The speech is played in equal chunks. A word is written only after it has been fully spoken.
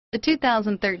The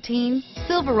 2013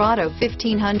 Silverado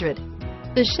 1500.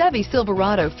 The Chevy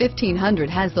Silverado 1500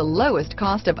 has the lowest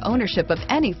cost of ownership of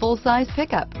any full-size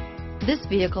pickup. This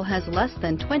vehicle has less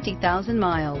than 20,000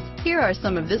 miles. Here are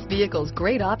some of this vehicle's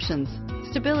great options: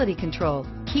 stability control,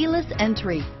 keyless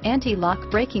entry,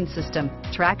 anti-lock braking system,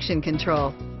 traction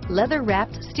control,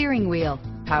 leather-wrapped steering wheel,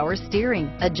 power steering,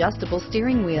 adjustable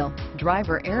steering wheel,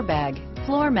 driver airbag,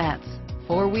 floor mats,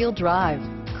 four-wheel drive,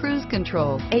 cruise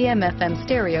control, AM/FM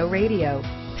stereo radio,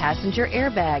 passenger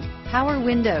airbag, power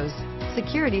windows,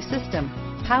 security system,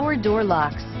 power door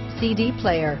locks, CD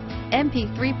player,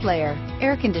 MP3 player,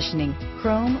 air conditioning,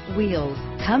 chrome wheels.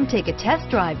 Come take a test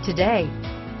drive today.